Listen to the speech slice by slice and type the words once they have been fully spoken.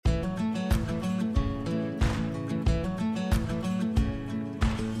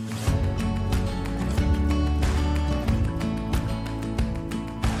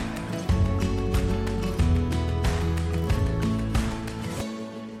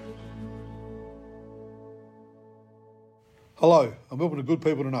Hello, and welcome to Good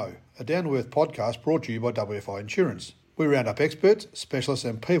People to Know, a down-to-earth podcast brought to you by WFI Insurance. We round up experts, specialists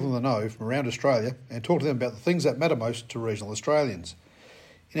and people in the know from around Australia and talk to them about the things that matter most to regional Australians.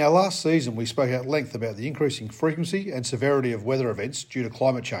 In our last season, we spoke at length about the increasing frequency and severity of weather events due to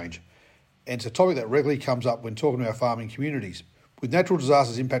climate change, and it's a topic that regularly comes up when talking to our farming communities. With natural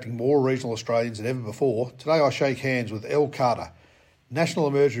disasters impacting more regional Australians than ever before, today I shake hands with Elle Carter, National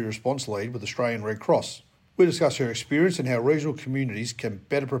Emergency Response Lead with Australian Red Cross. We discuss her experience and how regional communities can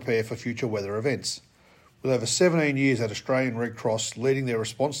better prepare for future weather events. With over 17 years at Australian Red Cross leading their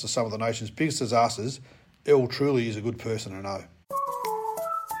response to some of the nation's biggest disasters, Elle truly is a good person to know.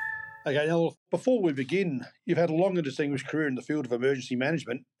 Okay, now, before we begin, you've had a long and distinguished career in the field of emergency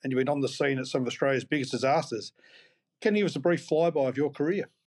management and you've been on the scene at some of Australia's biggest disasters. Can you give us a brief flyby of your career?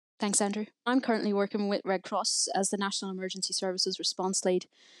 Thanks, Andrew. I'm currently working with Red Cross as the National Emergency Services Response Lead,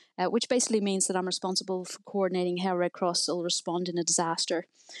 which basically means that I'm responsible for coordinating how Red Cross will respond in a disaster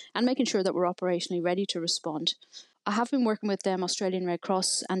and making sure that we're operationally ready to respond. I have been working with Australian Red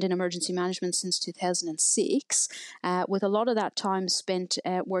Cross and in emergency management since 2006, with a lot of that time spent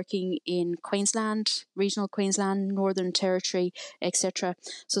working in Queensland, regional Queensland, Northern Territory, etc.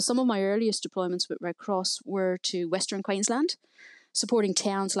 So some of my earliest deployments with Red Cross were to Western Queensland, supporting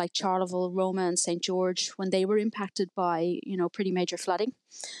towns like Charleville, Roma and St. George when they were impacted by, pretty major flooding.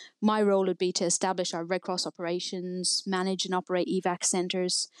 My role would be to establish our Red Cross operations, manage and operate evac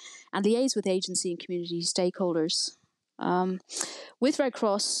centres, and liaise with agency and community stakeholders. With Red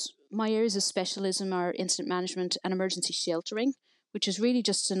Cross, my areas of specialism are incident management and emergency sheltering, which is really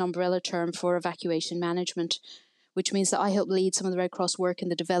just an umbrella term for evacuation management, which means that I help lead some of the Red Cross work in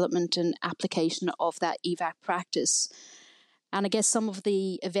the development and application of that evac practice. And I guess some of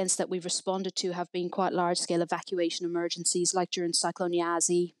the events that we've responded to have been quite large-scale evacuation emergencies, like during Cyclone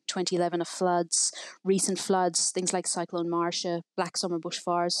Yazzie, 2011 floods, recent floods, things like Cyclone Marcia, Black Summer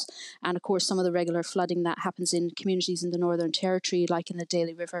bushfires, and of course some of the regular flooding that happens in communities in the Northern Territory, like in the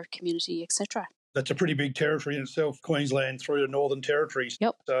Daly River community, etc. That's a pretty big territory in itself, Queensland through the Northern Territory.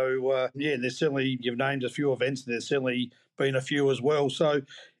 Yep. So, there's certainly, you've named a few events, and there's certainly been a few as well. So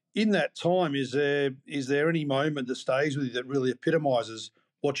in that time, is there any moment that stays with you that really epitomises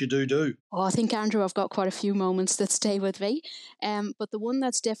what you do? Oh, I think, Andrew, I've got quite a few moments that stay with me. But the one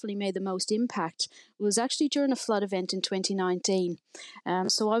that's definitely made the most impact was actually during a flood event in 2019.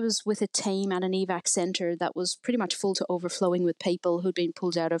 So I was with a team at an evac centre that was pretty much full to overflowing with people who'd been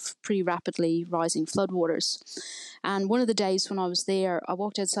pulled out of pretty rapidly rising floodwaters. And one of the days when I was there, I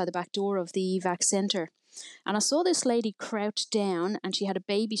walked outside the back door of the evac centre and I saw this lady crouched down and she had a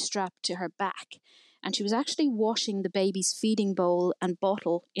baby strapped to her back. And she was actually washing the baby's feeding bowl and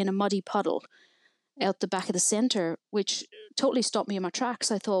bottle in a muddy puddle out the back of the centre, which totally stopped me in my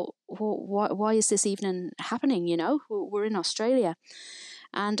tracks. I thought, well, why is this even happening, We're in Australia.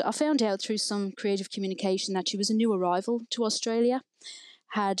 And I found out through some creative communication that she was a new arrival to Australia,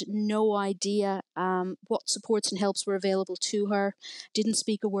 had no idea what supports and helps were available to her, didn't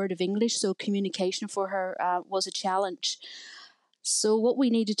speak a word of English, so communication for her was a challenge. So what we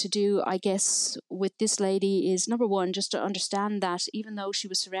needed to do, I guess, with this lady is, number one, just to understand that even though she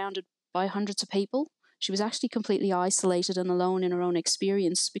was surrounded by hundreds of people, she was actually completely isolated and alone in her own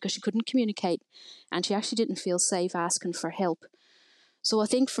experience because she couldn't communicate and she actually didn't feel safe asking for help. So I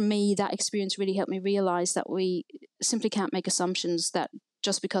think for me, that experience really helped me realise that we simply can't make assumptions that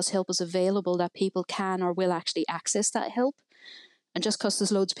just because help is available, that people can or will actually access that help. And just because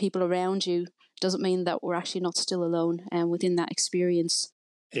there's loads of people around you doesn't mean that we're actually not still alone within that experience.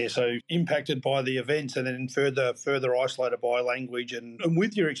 Yeah, so impacted by the events and then further isolated by language. And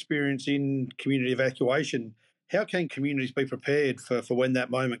with your experience in community evacuation, how can communities be prepared for when that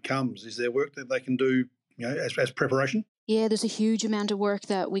moment comes? Is there work that they can do as preparation? Yeah, there's a huge amount of work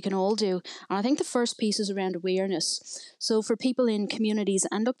that we can all do. And I think the first piece is around awareness. So for people in communities,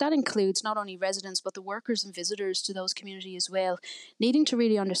 and look, that includes not only residents, but the workers and visitors to those communities as well, needing to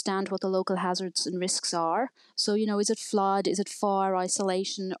really understand what the local hazards and risks are. So, is it flood, is it fire,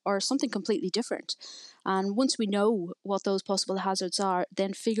 isolation, or something completely different? And once we know what those possible hazards are,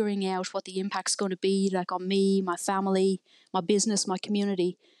 then figuring out what the impact's going to be, like on me, my family, my business, my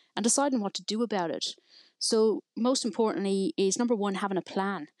community, and deciding what to do about it. So most importantly is, number one, having a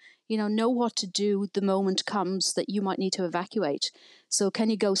plan. Know what to do the moment comes that you might need to evacuate. So can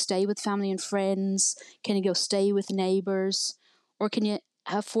you go stay with family and friends? Can you go stay with neighbours? Or can you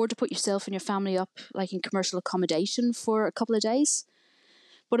afford to put yourself and your family up like in commercial accommodation for a couple of days?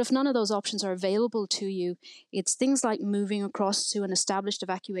 But if none of those options are available to you, it's things like moving across to an established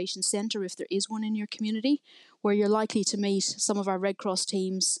evacuation centre, if there is one in your community, where you're likely to meet some of our Red Cross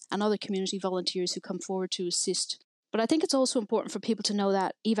teams and other community volunteers who come forward to assist. But I think it's also important for people to know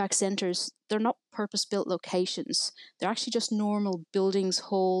that evac centres, they're not purpose-built locations. They're actually just normal buildings,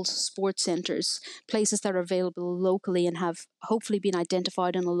 halls, sports centres, places that are available locally and have hopefully been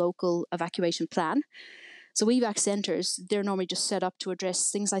identified in a local evacuation plan. So evac centres, they're normally just set up to address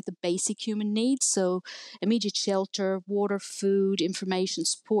things like the basic human needs, so immediate shelter, water, food, information,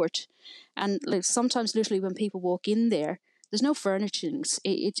 support. And like sometimes literally when people walk in there, there's no furnishings.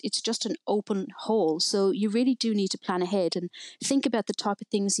 It's just an open hall. So you really do need to plan ahead and think about the type of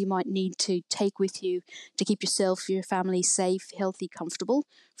things you might need to take with you to keep yourself, your family safe, healthy, comfortable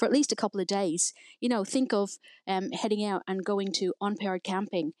for at least a couple of days. Think of heading out and going to unpaired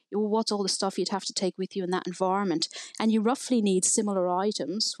camping. What's all the stuff you'd have to take with you in that environment? And you roughly need similar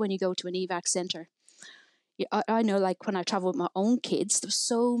items when you go to an evac centre. I know, like when I travel with my own kids, there's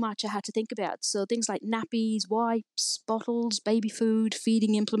so much I had to think about. So things like nappies, wipes, bottles, baby food,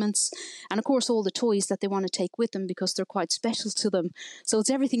 feeding implements, and of course all the toys that they want to take with them because they're quite special to them. So it's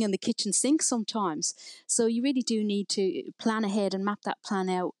everything in the kitchen sink sometimes. So you really do need to plan ahead and map that plan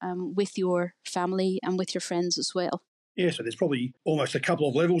out with your family and with your friends as well. Yeah, so there's probably almost a couple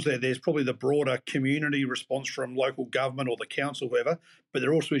of levels there. There's probably the broader community response from local government or the council, whoever, but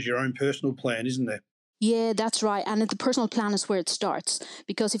there also is your own personal plan, isn't there? Yeah, that's right. And the personal plan is where it starts.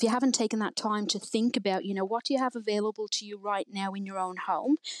 Because if you haven't taken that time to think about, what do you have available to you right now in your own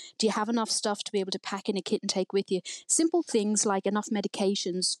home? Do you have enough stuff to be able to pack in a kit and take with you? Simple things like enough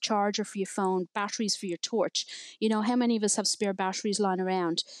medications, charger for your phone, batteries for your torch. How many of us have spare batteries lying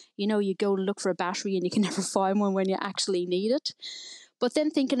around? You go and look for a battery and you can never find one when you actually need it. But then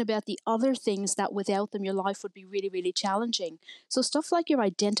thinking about the other things that without them your life would be really, really challenging. So stuff like your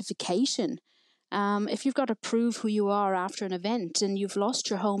identification. If you've got to prove who you are after an event and you've lost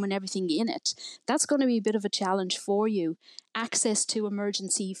your home and everything in it, that's going to be a bit of a challenge for you. Access to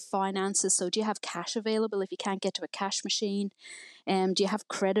emergency finances. So do you have cash available if you can't get to a cash machine? Do you have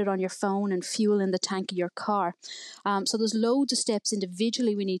credit on your phone and fuel in the tank of your car? So there's loads of steps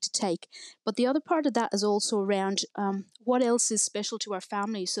individually we need to take. But the other part of that is also around what else is special to our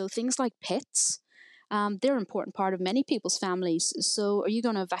family. So things like pets. They're an important part of many people's families. So are you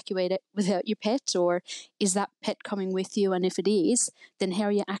going to evacuate it without your pet, or is that pet coming with you? And if it is, then how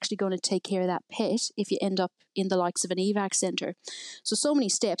are you actually going to take care of that pet if you end up in the likes of an evac centre? So many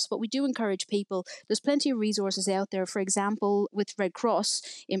steps, but we do encourage people. There's plenty of resources out there. For example, with Red Cross,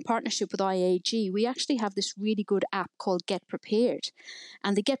 in partnership with IAG, we actually have this really good app called Get Prepared.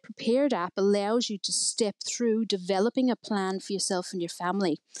 And the Get Prepared app allows you to step through developing a plan for yourself and your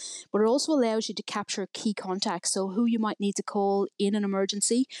family. But it also allows you to capture key contacts, so who you might need to call in an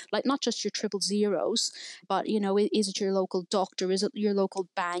emergency, like not just your 000s, but is it your local doctor, is it your local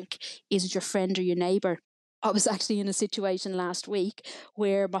bank, is it your friend or your neighbour? I was actually in a situation last week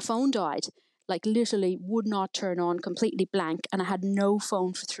where my phone died, like literally would not turn on, completely blank, and I had no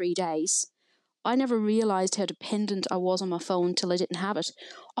phone for 3 days. I never realised how dependent I was on my phone till I didn't have it.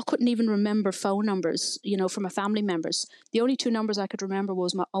 I couldn't even remember phone numbers, for my family members. The only 2 numbers I could remember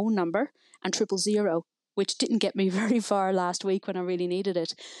was my own number and 000, which didn't get me very far last week when I really needed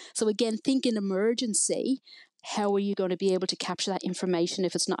it. So again, think in emergency, how are you going to be able to capture that information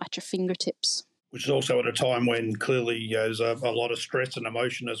if it's not at your fingertips? Which is also at a time when clearly there's a lot of stress and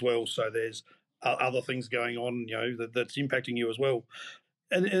emotion as well. So there's other things going on, that's impacting you as well.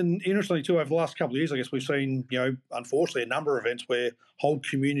 And interestingly too, over the last couple of years, I guess we've seen, unfortunately, a number of events where whole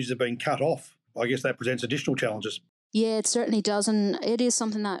communities have been cut off. I guess that presents additional challenges. Yeah, it certainly does, and it is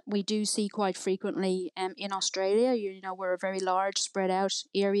something that we do see quite frequently in Australia. We're a very large, spread out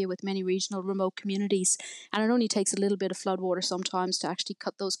area with many regional remote communities, and it only takes a little bit of floodwater sometimes to actually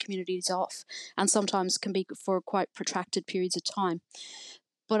cut those communities off, and sometimes can be for quite protracted periods of time.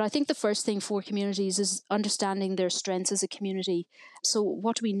 But I think the first thing for communities is understanding their strengths as a community. So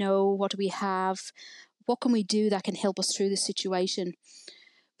what do we know? What do we have? What can we do that can help us through this situation?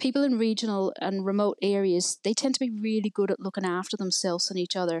 People in regional and remote areas, they tend to be really good at looking after themselves and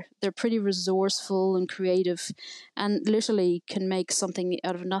each other. They're pretty resourceful and creative and literally can make something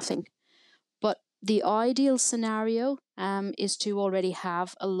out of nothing. But the ideal scenario is to already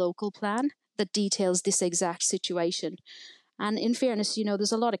have a local plan that details this exact situation. And in fairness,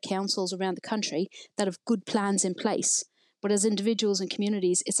 there's a lot of councils around the country that have good plans in place. But as individuals and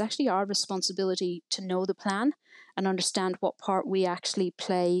communities, it's actually our responsibility to know the plan and understand what part we actually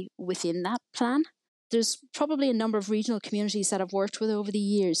play within that plan. There's probably a number of regional communities that I've worked with over the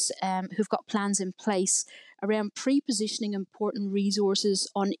years who've got plans in place around pre-positioning important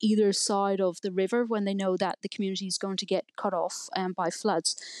resources on either side of the river when they know that the community is going to get cut off by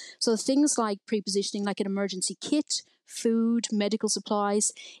floods. So things like pre-positioning, like an emergency kit, food, medical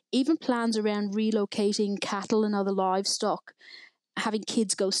supplies, even plans around relocating cattle and other livestock, having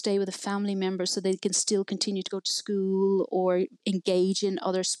kids go stay with a family member so they can still continue to go to school or engage in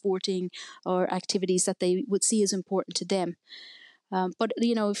other sporting or activities that they would see as important to them. But,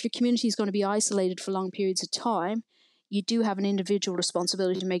 if your community is going to be isolated for long periods of time, you do have an individual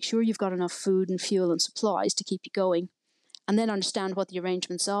responsibility to make sure you've got enough food and fuel and supplies to keep you going. And then understand what the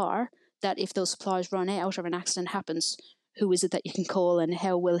arrangements are, that if those supplies run out or an accident happens, who is it that you can call and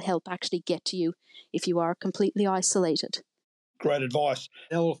how will help actually get to you if you are completely isolated. Great advice.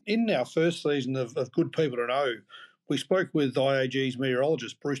 Now, in our first season of Good People to Know, we spoke with IAG's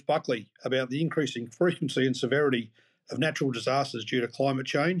meteorologist, Bruce Buckley, about the increasing frequency and severity of natural disasters due to climate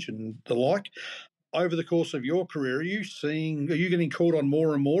change and the like. Over the course of your career, are you getting called on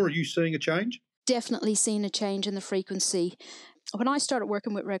more and more? Are you seeing a change? Definitely seen a change in the frequency. When I started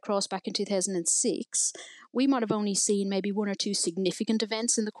working with Red Cross back in 2006, we might have only seen maybe one or two significant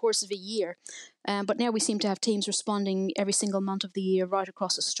events in the course of a year. But now we seem to have teams responding every single month of the year right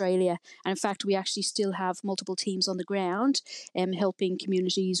across Australia. And in fact, we actually still have multiple teams on the ground helping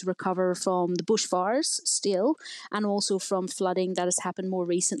communities recover from the bushfires still, and also from flooding that has happened more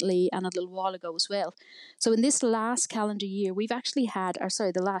recently and a little while ago as well. So in this last calendar year,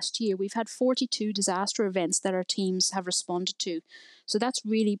 the last year, we've had 42 disaster events that our teams have responded to. So that's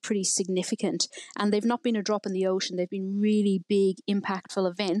really pretty significant. And they've not been a drop in the ocean. They've been really big, impactful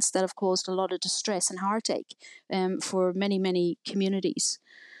events that have caused a lot of distress and heartache for many, many communities.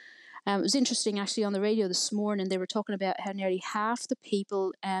 It was interesting, actually, on the radio this morning, they were talking about how nearly half the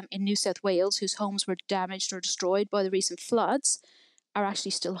people in New South Wales whose homes were damaged or destroyed by the recent floods are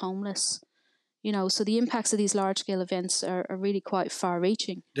actually still homeless. So the impacts of these large-scale events are really quite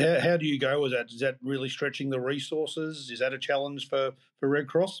far-reaching. How do you go with that? Is that really stretching the resources? Is that a challenge for Red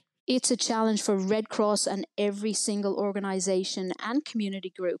Cross? It's a challenge for Red Cross and every single organisation and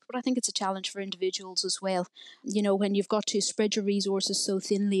community group, but I think it's a challenge for individuals as well. When you've got to spread your resources so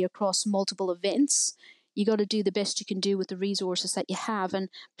thinly across multiple events, you got to do the best you can do with the resources that you have, and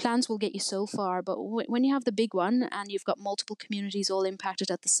plans will get you so far. But when you have the big one and you've got multiple communities all impacted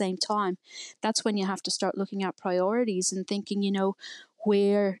at the same time, that's when you have to start looking at priorities and thinking,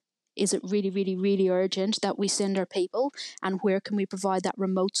 where is it really, really, really urgent that we send our people, and where can we provide that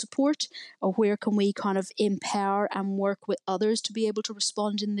remote support, or where can we kind of empower and work with others to be able to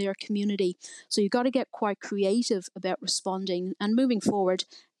respond in their community? So you've got to get quite creative about responding, and moving forward,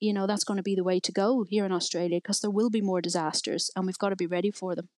 that's going to be the way to go here in Australia, because there will be more disasters and we've got to be ready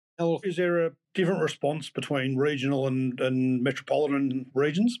for them. Is there a different response between regional and metropolitan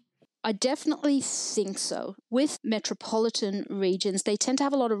regions? I definitely think so. With metropolitan regions, they tend to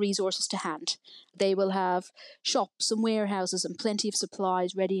have a lot of resources to hand. They will have shops and warehouses and plenty of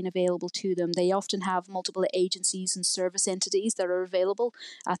supplies ready and available to them. They often have multiple agencies and service entities that are available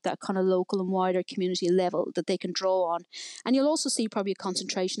at that kind of local and wider community level that they can draw on. And you'll also see probably a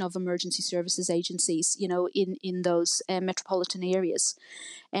concentration of emergency services agencies, in those metropolitan areas.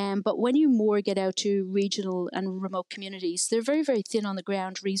 But when you more get out to regional and remote communities, they're very, very thin on the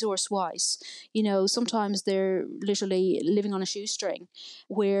ground resource-wise. Sometimes they're literally living on a shoestring,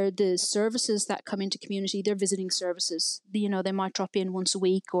 where the services that come into community, they're visiting services. They might drop in once a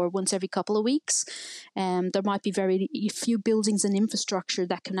week or once every couple of weeks. There might be very few buildings and infrastructure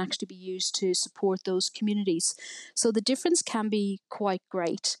that can actually be used to support those communities. So the difference can be quite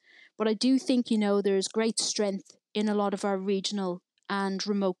great. But I do think, there's great strength in a lot of our regional and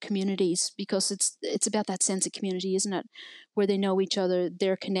remote communities, because it's about that sense of community, isn't it? Where they know each other,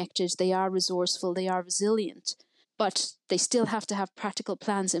 they're connected, they are resourceful, they are resilient. But they still have to have practical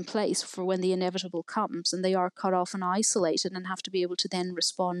plans in place for when the inevitable comes, and they are cut off and isolated and have to be able to then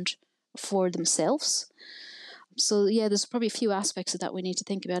respond for themselves. So, there's probably a few aspects of that we need to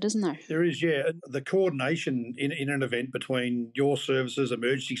think about, isn't there? There is, yeah. The coordination in an event between your services,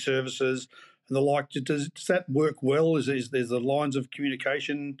 emergency services, and the like, does that work well? Is the lines of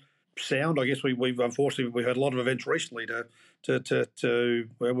communication sound? I guess we've unfortunately had a lot of events recently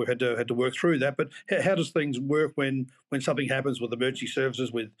where we've had to work through that. But how does things work when something happens with emergency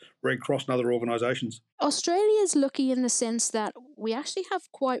services, with Red Cross and other organisations? Australia is lucky in the sense that we actually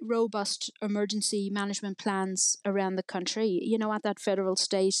have quite robust emergency management plans around the country, at that federal,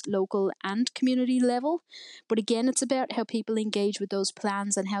 state, local and community level. But again, it's about how people engage with those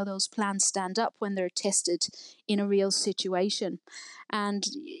plans and how those plans stand up when they're tested in a real situation. And,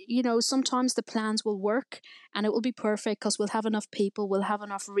 sometimes the plans will work and it will be perfect because we'll have enough people, we'll have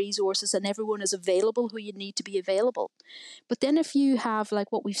enough resources, and everyone is available who you need to be available. But then if you have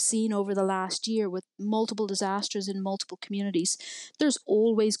like what we've seen over the last year with multiple disasters in multiple communities, there's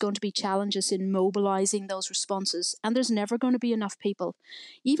always going to be challenges in mobilizing those responses, and there's never going to be enough people.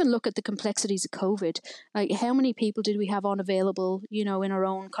 Even look at the complexities of COVID. Like, how many people did we have unavailable, in our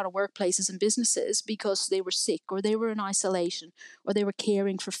own kind of workplaces and businesses because they were sick or they were in isolation or they were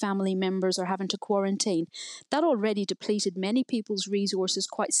caring for family members or having to quarantine? That already depleted many people's resources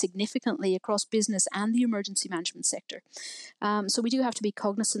quite significantly across business and the emergency management sector. So we do have to be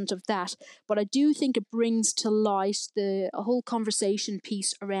cognizant of that. But I do think it brings to light the whole conversation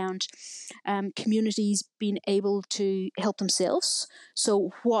piece around communities being able to help themselves.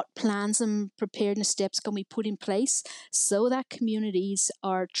 So what plans and preparedness steps can we put in place so that communities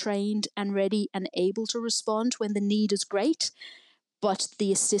are trained and ready and able to respond when the need is great, but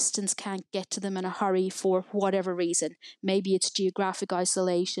the assistance can't get to them in a hurry for whatever reason? Maybe it's geographic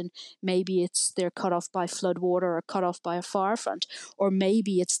isolation, maybe it's they're cut off by floodwater or cut off by a fire front, or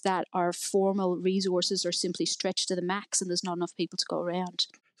maybe it's that our formal resources are simply stretched to the max and there's not enough people to go around.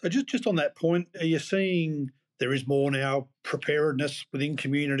 So just on that point, are you seeing there is more now preparedness within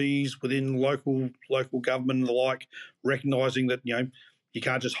communities, within local government and the like, recognising that, you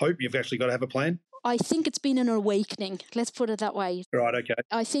can't just hope, you've actually got to have a plan? I think it's been an awakening. Let's put it that way. Right, okay.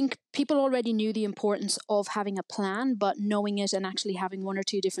 I think people already knew the importance of having a plan, but knowing it and actually having one or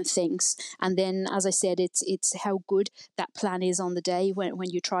two different things. And then, as I said, it's how good that plan is on the day when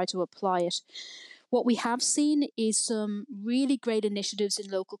you try to apply it. What we have seen is some really great initiatives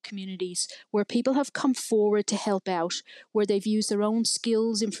in local communities where people have come forward to help out, where they've used their own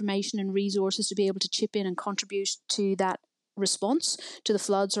skills, information and resources to be able to chip in and contribute to that response to the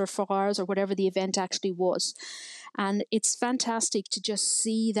floods or fires or whatever the event actually was. And it's fantastic to just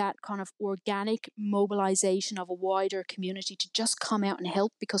see that kind of organic mobilization of a wider community to just come out and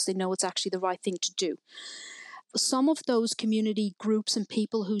help because they know it's actually the right thing to do. Some of those community groups and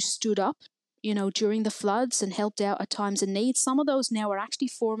people who stood up during the floods and helped out at times of need, some of those now are actually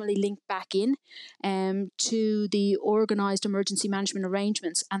formally linked back in to the organised emergency management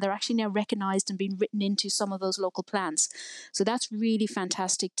arrangements, and they're actually now recognised and being written into some of those local plans. So that's really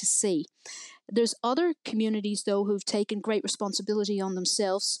fantastic to see. There's other communities, though, who've taken great responsibility on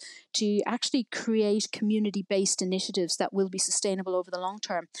themselves to actually create community-based initiatives that will be sustainable over the long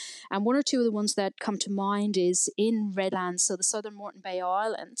term. And one or two of the ones that come to mind is in Redlands, so the Southern Moreton Bay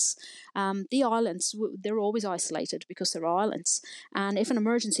Islands. The islands, they're always isolated because they're islands. And if an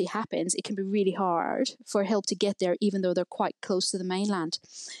emergency happens, it can be really hard for help to get there, even though they're quite close to the mainland.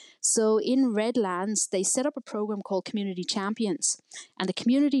 So in Redlands, they set up a program called Community Champions. And the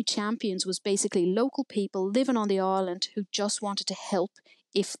Community Champions was basically local people living on the island who just wanted to help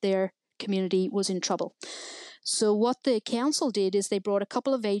if their community was in trouble. So what the council did is they brought a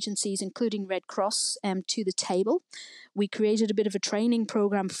couple of agencies, including Red Cross, to the table. We created a bit of a training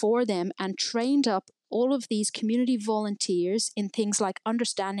program for them and trained up all of these community volunteers in things like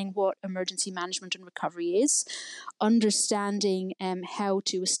understanding what emergency management and recovery is, understanding how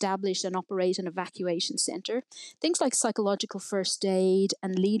to establish and operate an evacuation centre, things like psychological first aid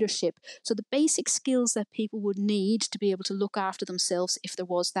and leadership. So the basic skills that people would need to be able to look after themselves if there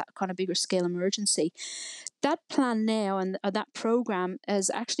was that kind of bigger scale emergency. That plan now and that program has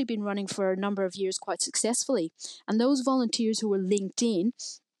actually been running for a number of years quite successfully. And those volunteers who were linked in,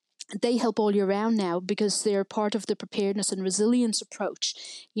 they help all year round now because they're part of the preparedness and resilience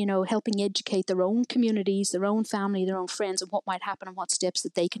approach, helping educate their own communities, their own family, their own friends, and what might happen and what steps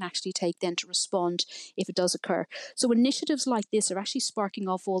that they can actually take then to respond if it does occur. So initiatives like this are actually sparking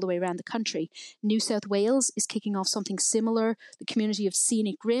off all the way around the country. New South Wales is kicking off something similar. The community of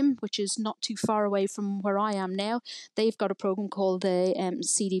Scenic Rim, which is not too far away from where I am now, they've got a program called the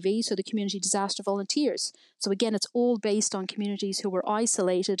CDV, so the Community Disaster Volunteers. So again, it's all based on communities who were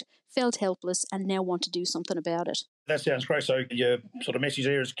isolated, felt helpless, and now want to do something about it. That sounds great. So your sort of message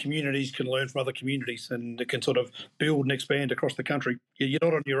there is communities can learn from other communities and it can sort of build and expand across the country. You're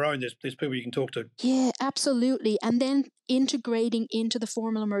not on your own. There's people you can talk to. Yeah, absolutely. And then integrating into the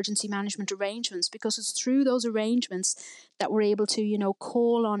formal emergency management arrangements, because it's through those arrangements that we're able to,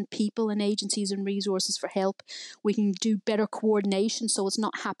 call on people and agencies and resources for help. We can do better coordination so it's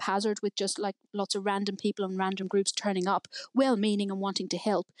not haphazard with just like lots of random people and random groups turning up, well-meaning and wanting to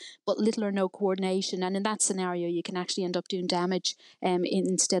help, but little or no coordination. And in that scenario, you can actually end up doing damage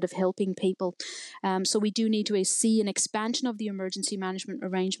instead of helping people. So we do need to see an expansion of the emergency management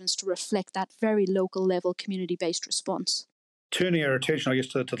arrangements to reflect that very local level community-based response. Turning our attention, I guess,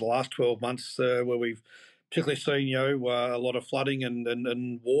 to the last 12 months where we've particularly seeing, a lot of flooding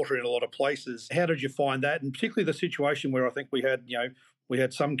and water in a lot of places. How did you find that? And particularly the situation where I think we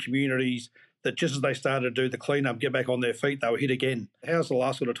had some communities that just as they started to do the cleanup, get back on their feet, they were hit again. How's the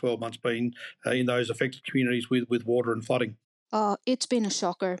last sort of 12 months been in those affected communities with water and flooding? It's been a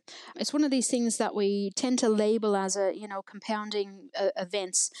shocker. It's one of these things that we tend to label as compounding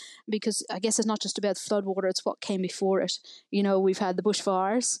events, because I guess it's not just about floodwater, it's what came before it. We've had the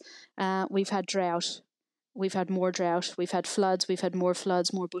bushfires, we've had drought, we've had more drought, we've had floods, we've had more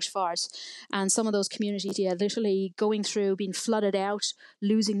floods, more bushfires. And some of those communities, literally going through, being flooded out,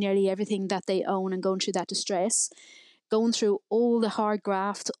 losing nearly everything that they own and going through that distress, going through all the hard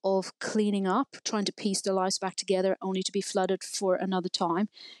graft of cleaning up, trying to piece their lives back together, only to be flooded for another time.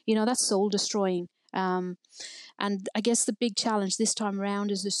 That's soul destroying. And I guess the big challenge this time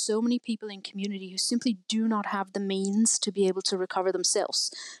around is there's so many people in community who simply do not have the means to be able to recover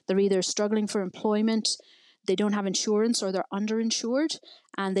themselves. They're either struggling for employment, they don't have insurance, or they're underinsured,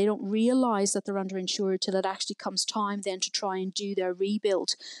 and they don't realize that they're underinsured till it actually comes time then to try and do their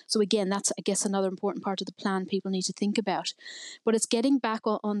rebuild. So again, that's, I guess, another important part of the plan people need to think about. But it's getting back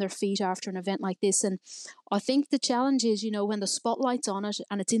on their feet after an event like this. And I think the challenge is, when the spotlight's on it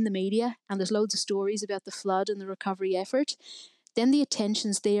and it's in the media and there's loads of stories about the flood and the recovery effort, then the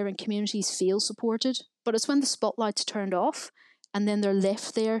attention's there and communities feel supported. But it's when the spotlight's turned off and then they're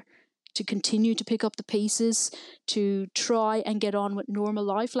left there to continue to pick up the pieces, to try and get on with normal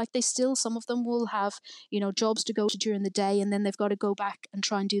life. Like some of them will have, jobs to go to during the day, and then they've got to go back and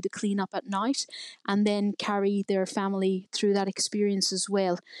try and do the cleanup at night and then carry their family through that experience as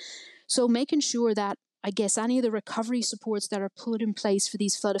well. So making sure that, I guess, any of the recovery supports that are put in place for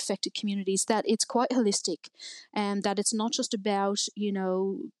these flood affected communities, that it's quite holistic, and that it's not just about,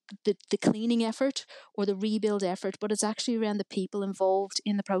 the cleaning effort or the rebuild effort, but it's actually around the people involved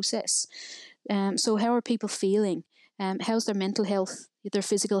in the process. So how are people feeling? How's their mental health, their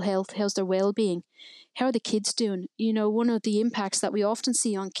physical health? How's their well-being? How are the kids doing? One of the impacts that we often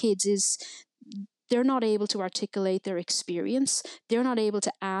see on kids is they're not able to articulate their experience. They're not able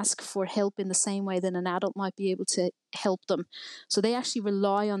to ask for help in the same way that an adult might be able to help them. So they actually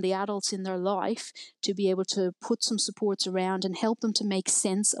rely on the adults in their life to be able to put some supports around and help them to make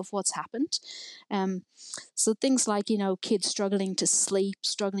sense of what's happened. So things like, kids struggling to sleep,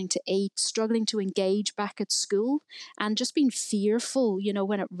 struggling to eat, struggling to engage back at school, and just being fearful,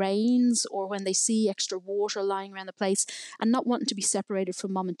 when it rains or when they see extra water lying around the place, and not wanting to be separated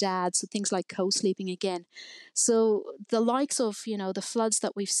from mum and dad. So things like co-sleeping again. So the likes of, the floods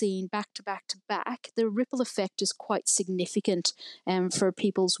that we've seen back to back to back, the ripple effect is quite significant for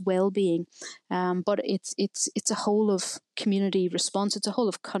people's well-being. But it's a whole of community response. It's a whole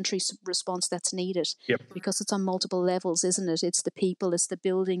of country response that's needed. Yep. Because it's on multiple levels, isn't it? It's the people, it's the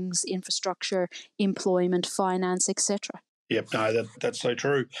buildings, infrastructure, employment, finance, etc. Yep, no, that's so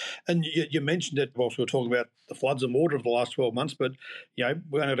true. And you mentioned it whilst we were talking about the floods and water of the last 12 months, but,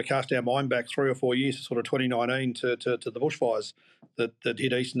 we're going to cast our mind back 3 or 4 years to sort of 2019 to the bushfires that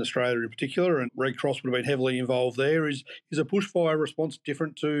hit Eastern Australia in particular, and Red Cross would have been heavily involved there. Is a bushfire response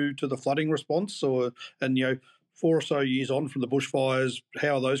different to the flooding response? And 4 or so years on from the bushfires,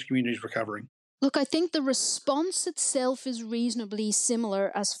 how are those communities recovering? Look, I think the response itself is reasonably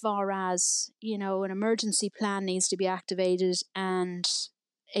similar as far as, an emergency plan needs to be activated and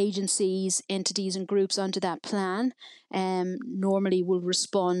agencies, entities and groups under that plan normally will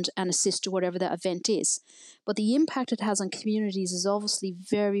respond and assist to whatever that event is. But the impact it has on communities is obviously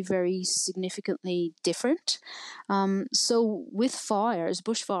very, very significantly different. So with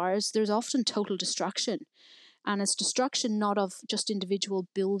bushfires, there's often total destruction. And it's destruction not of just individual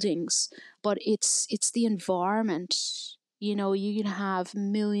buildings, but it's the environment. You can have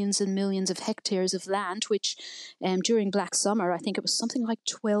millions and millions of hectares of land, which during Black Summer, I think it was something like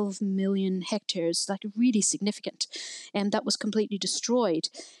 12 million hectares, like really significant, and that was completely destroyed.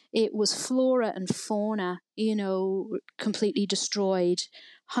 It was flora and fauna, completely destroyed.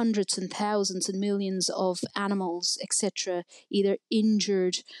 Hundreds and thousands and millions of animals, etc., either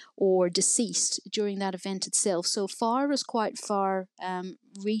injured or deceased during that event itself. So fire is quite far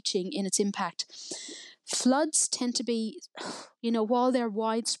reaching in its impact. Floods tend to be, while they're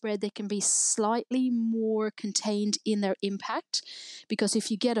widespread, they can be slightly more contained in their impact, because if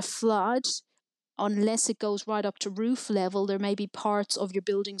you get a flood, unless it goes right up to roof level, there may be parts of your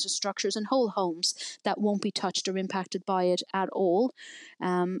buildings or structures and whole homes that won't be touched or impacted by it at all.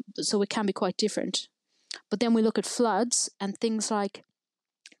 So it can be quite different. But then we look at floods and things like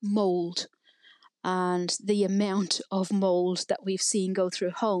mold, and the amount of mold that we've seen go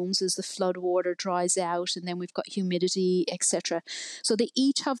through homes as the flood water dries out, and then we've got humidity, etc. So they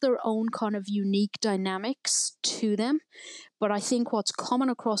each have their own kind of unique dynamics to them. But I think what's common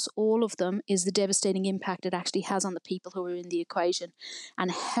across all of them is the devastating impact it actually has on the people who are in the equation and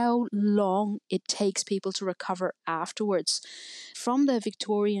how long it takes people to recover afterwards. From the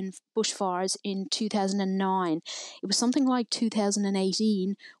Victorian bushfires in 2009, it was something like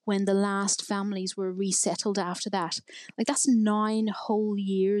 2018 when the last families were resettled after that. Like, that's 9 whole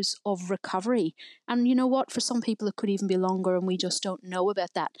years of recovery. And you know what? For some people, it could even be longer, and we just don't know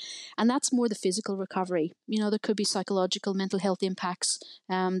about that. And that's more the physical recovery. There could be psychological, mental health impacts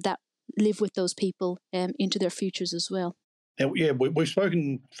that live with those people into their futures as well. Now, yeah, we've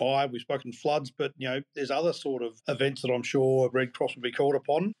spoken fire, we've spoken floods, but there's other sort of events that I'm sure Red Cross would be called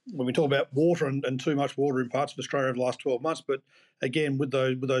upon when we talk about water and too much water in parts of Australia over the last 12 months. But again, with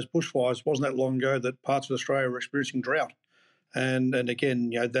those bushfires, wasn't that long ago that parts of Australia were experiencing drought. And again,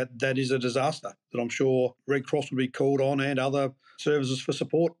 that is a disaster that I'm sure Red Cross would be called on and other services for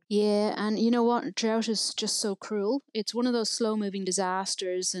support. Yeah, and you know what? Drought is just so cruel. It's one of those slow-moving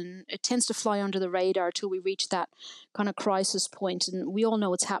disasters, and it tends to fly under the radar till we reach that kind of crisis point. And we all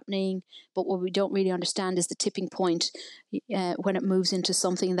know it's happening, but what we don't really understand is the tipping point when it moves into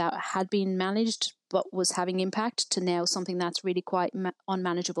something that had been managed but was having impact to now something that's really quite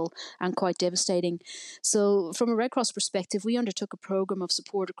unmanageable and quite devastating. So from a Red Cross perspective, we undertook a program of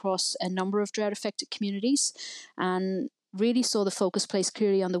support across a number of drought-affected communities and really saw the focus placed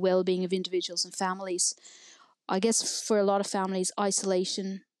clearly on the well-being of individuals and families. I guess for a lot of families,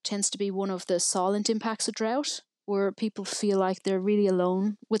 isolation tends to be one of the silent impacts of drought, where people feel like they're really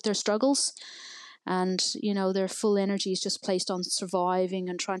alone with their struggles. And, their full energy is just placed on surviving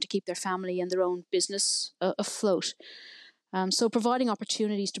and trying to keep their family and their own business afloat. So providing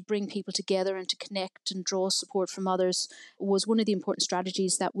opportunities to bring people together and to connect and draw support from others was one of the important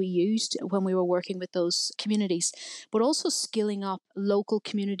strategies that we used when we were working with those communities. But also skilling up local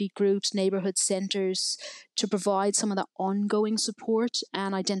community groups, neighbourhood centres to provide some of that ongoing support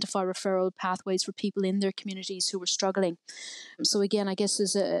and identify referral pathways for people in their communities who were struggling. So again, I guess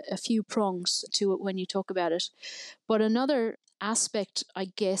there's a few prongs to it when you talk about it. But another aspect, I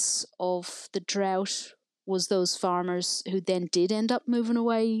guess, of the drought was those farmers who then did end up moving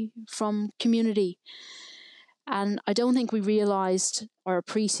away from community. And I don't think we realised or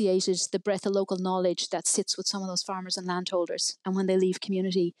appreciated the breadth of local knowledge that sits with some of those farmers and landholders. And when they leave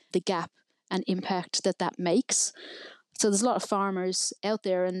community, the gap and impact that makes. So there's a lot of farmers out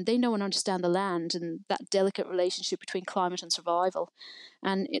there and they know and understand the land and that delicate relationship between climate and survival.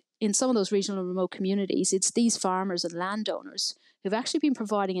 And in some of those regional and remote communities, it's these farmers and landowners who've actually been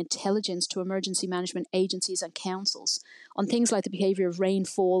providing intelligence to emergency management agencies and councils on things like the behaviour of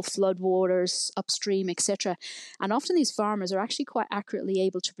rainfall, floodwaters, upstream, etc. And often these farmers are actually quite accurately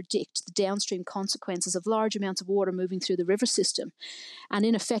able to predict the downstream consequences of large amounts of water moving through the river system. And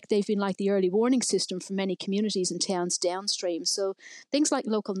in effect, they've been like the early warning system for many communities and towns downstream. So things like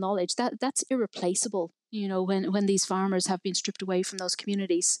local knowledge, that's irreplaceable, when these farmers have been stripped away from those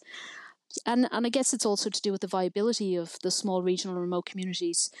communities. And I guess it's also to do with the viability of the small regional and remote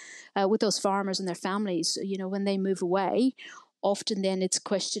communities with those farmers and their families. When they move away, often then it's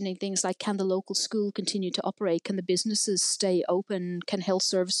questioning things like, can the local school continue to operate? Can the businesses stay open? Can health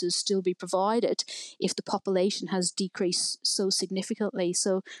services still be provided if the population has decreased so significantly?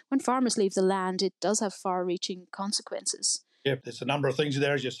 So when farmers leave the land, it does have far-reaching consequences. Yeah, there's a number of things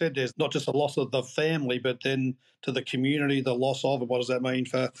there. As you said, there's not just a loss of the family, but then to the community, the loss of, and what does that mean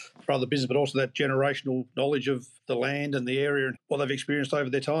for other business, but also that generational knowledge of the land and the area and what they've experienced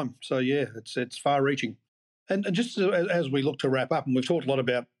over their time. So, yeah, it's far-reaching. And just as we look to wrap up, and we've talked a lot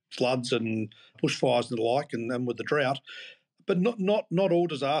about floods and bushfires and the like and with the drought, but not all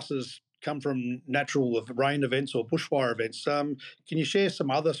disasters come from natural rain events or bushfire events. Can you share some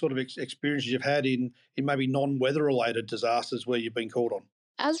other sort of experiences you've had in maybe non-weather related disasters where you've been called on?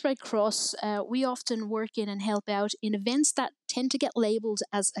 As Red Cross, we often work in and help out in events that tend to get labelled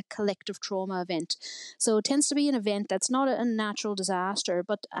as a collective trauma event. So it tends to be an event that's not a natural disaster,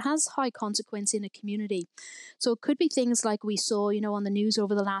 but has high consequence in a community. So it could be things like we saw, on the news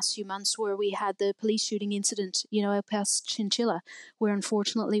over the last few months where we had the police shooting incident, out past Chinchilla, where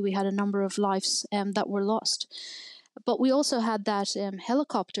unfortunately we had a number of lives that were lost. But we also had that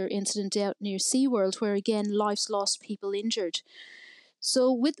helicopter incident out near SeaWorld where, again, lives lost, people injured.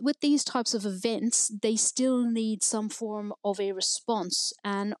 So with these types of events, they still need some form of a response.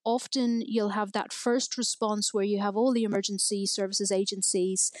 And often you'll have that first response where you have all the emergency services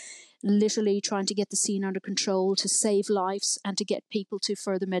agencies literally trying to get the scene under control to save lives and to get people to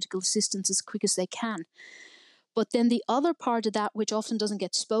further medical assistance as quick as they can. But then the other part of that, which often doesn't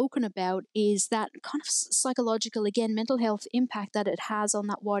get spoken about, is that kind of psychological, again, mental health impact that it has on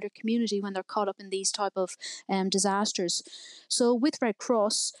that wider community when they're caught up in these type of disasters. So with Red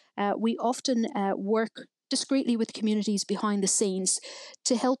Cross, we often work discreetly with communities behind the scenes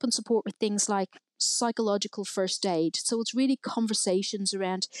to help and support with things like psychological first aid. So it's really conversations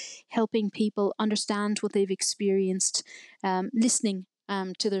around helping people understand what they've experienced, listening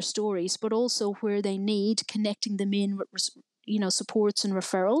to their stories, but also where they need, connecting them in with supports and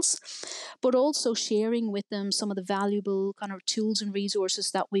referrals, but also sharing with them some of the valuable kind of tools and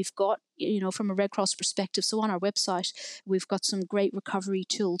resources that we've got, from a Red Cross perspective. So on our website, we've got some great recovery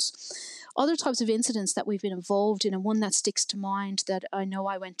tools. Other types of incidents that we've been involved in, and one that sticks to mind that I know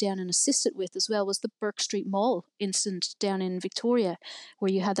I went down and assisted with as well, was the Burke Street Mall incident down in Victoria,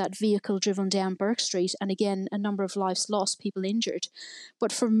 where you had that vehicle driven down Burke Street, and again, a number of lives lost, people injured.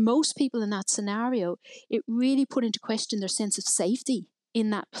 But for most people in that scenario, it really put into question their sense of safety in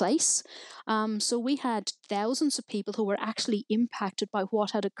that place. So we had thousands of people who were actually impacted by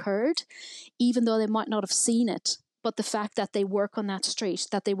what had occurred, even though they might not have seen it. But the fact that they work on that street,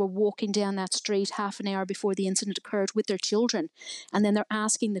 that they were walking down that street half an hour before the incident occurred with their children, and then they're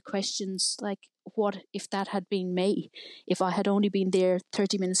asking the questions like, what if that had been me? If I had only been there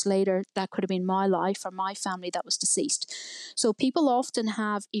 30 minutes later, that could have been my life or my family that was deceased. So people often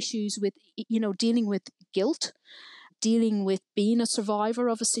have issues with, dealing with guilt, dealing with being a survivor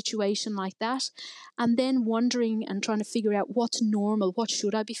of a situation like that, and then wondering and trying to figure out what's normal, what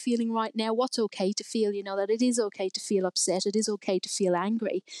should I be feeling right now, what's okay to feel, that it is okay to feel upset, it is okay to feel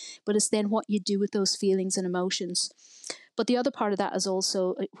angry, but it's then what you do with those feelings and emotions. But the other part of that is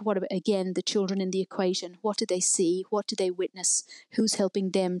also, what about, again, the children in the equation? What do they see? What do they witness? Who's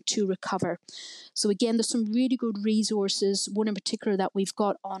helping them to recover? So again, there's some really good resources, one in particular that we've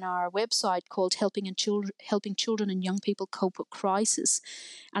got on our website called Helping Children and Young People Cope with Crisis.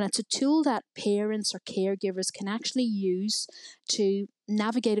 And it's a tool that parents or caregivers can actually use to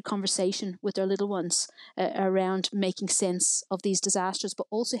navigate a conversation with their little ones around making sense of these disasters, but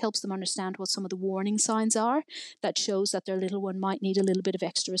also helps them understand what some of the warning signs are that shows that their little one might need a little bit of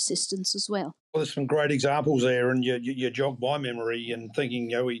extra assistance as well. Well, there's some great examples there, and you jog my memory and thinking,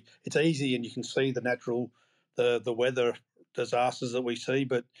 it's easy and you can see the natural, the weather disasters that we see,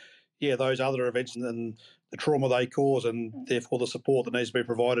 but yeah, those other events and the trauma they cause, and therefore the support that needs to be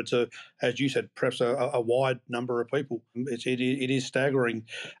provided to, as you said, perhaps a wide number of people. It is staggering.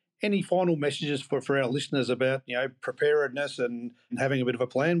 Any final messages for our listeners about preparedness and having a bit of a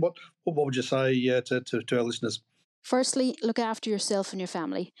plan? What would you say to our listeners? Firstly, look after yourself and your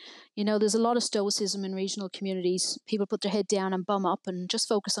family. There's a lot of stoicism in regional communities. People put their head down and bum up and just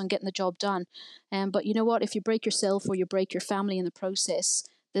focus on getting the job done. But you know what? If you break yourself or you break your family in the process,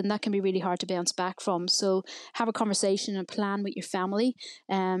 then that can be really hard to bounce back from. So have a conversation and plan with your family,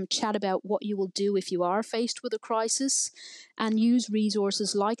 chat about what you will do if you are faced with a crisis, and use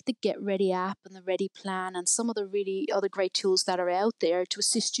resources like the Get Ready app and the Ready Plan and some of the really other great tools that are out there to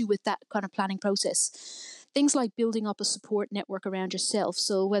assist you with that kind of planning process. Things like building up a support network around yourself.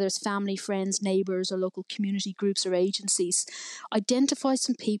 So whether it's family, friends, neighbours, or local community groups or agencies, identify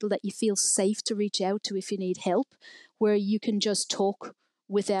some people that you feel safe to reach out to if you need help, where you can just talk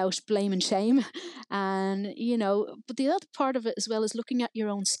without blame and shame. And, but the other part of it as well is looking at your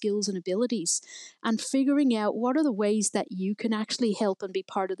own skills and abilities and figuring out what are the ways that you can actually help and be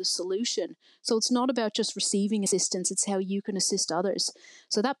part of the solution. So it's not about just receiving assistance, it's how you can assist others.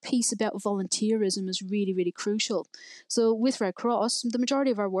 So that piece about volunteerism is really, really crucial. So with Red Cross, the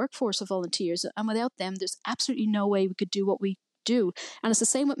majority of our workforce are volunteers, and without them, there's absolutely no way we could do what we do. And it's the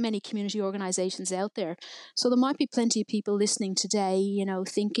same with many community organisations out there. So there might be plenty of people listening today,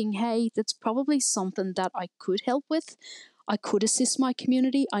 thinking, hey, that's probably something that I could help with. I could assist my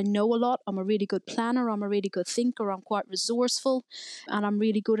community. I know a lot. I'm a really good planner. I'm a really good thinker. I'm quite resourceful, and I'm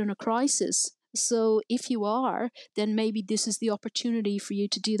really good in a crisis. So if you are, then maybe this is the opportunity for you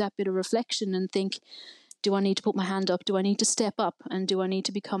to do that bit of reflection and think, do I need to put my hand up? Do I need to step up? And do I need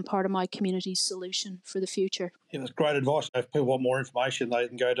to become part of my community's solution for the future? Yeah, that's great advice. If people want more information, they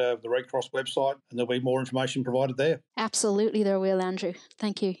can go to the Red Cross website and there'll be more information provided there. Absolutely, there will, Andrew.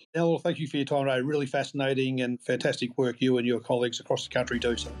 Thank you. Nell, thank you for your time today. Really fascinating and fantastic work you and your colleagues across the country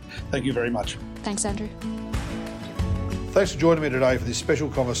do. So thank you very much. Thanks, Andrew. Thanks for joining me today for this special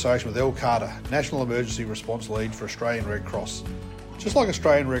conversation with Elle Carter, National Emergency Response Lead for Australian Red Cross. Just like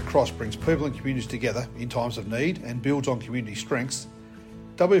Australian Red Cross brings people and communities together in times of need and builds on community strengths,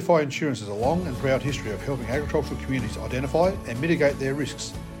 WFI Insurance has a long and proud history of helping agricultural communities identify and mitigate their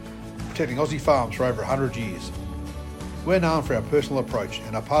risks, protecting Aussie farms for over 100 years. We're known for our personal approach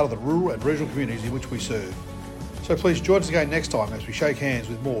and are part of the rural and regional communities in which we serve. So please join us again next time as we shake hands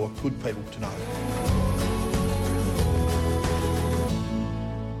with more good people to know.